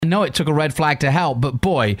know it took a red flag to help, but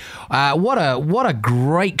boy, what a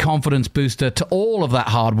great confidence booster to all of that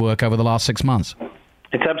hard work over the last 6 months.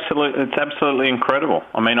 It's absolutely incredible.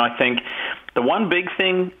 I mean, I think the one big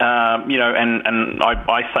thing, and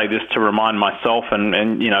I say this to remind myself and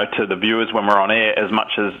to the viewers when we're on air as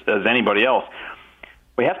much as anybody else,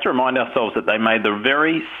 we have to remind ourselves that they made the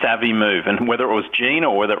very savvy move, and whether it was Gene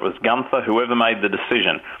or whether it was Gunther, whoever made the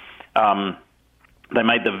decision, they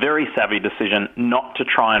made the very savvy decision not to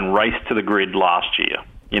try and race to the grid last year.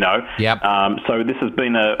 Yep. So this has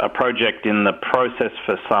been a project in the process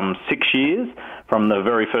for some 6 years, from the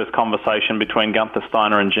very first conversation between Gunther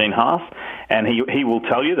Steiner and Gene Haas, and he will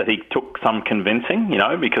tell you that he took some convincing,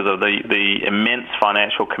 because of the immense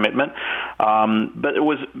financial commitment. But it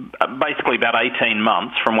was basically about 18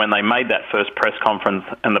 months from when they made that first press conference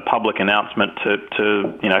and the public announcement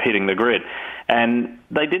to hitting the grid, and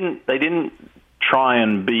they didn't try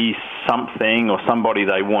and be something or somebody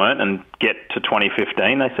they weren't and get to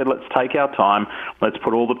 2015. They said, let's take our time, let's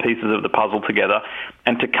put all the pieces of the puzzle together,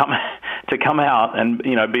 and to come out and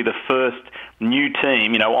be the first new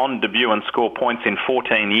team on debut and score points in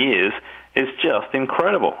 14 years is just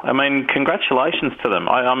incredible. I mean, congratulations to them.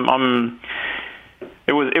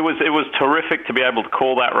 It was terrific to be able to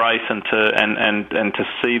call that race and to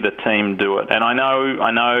see the team do it. And I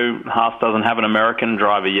know Haas doesn't have an American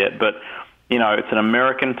driver yet, but it's an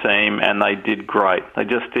American team, and they did great. They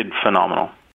just did phenomenal.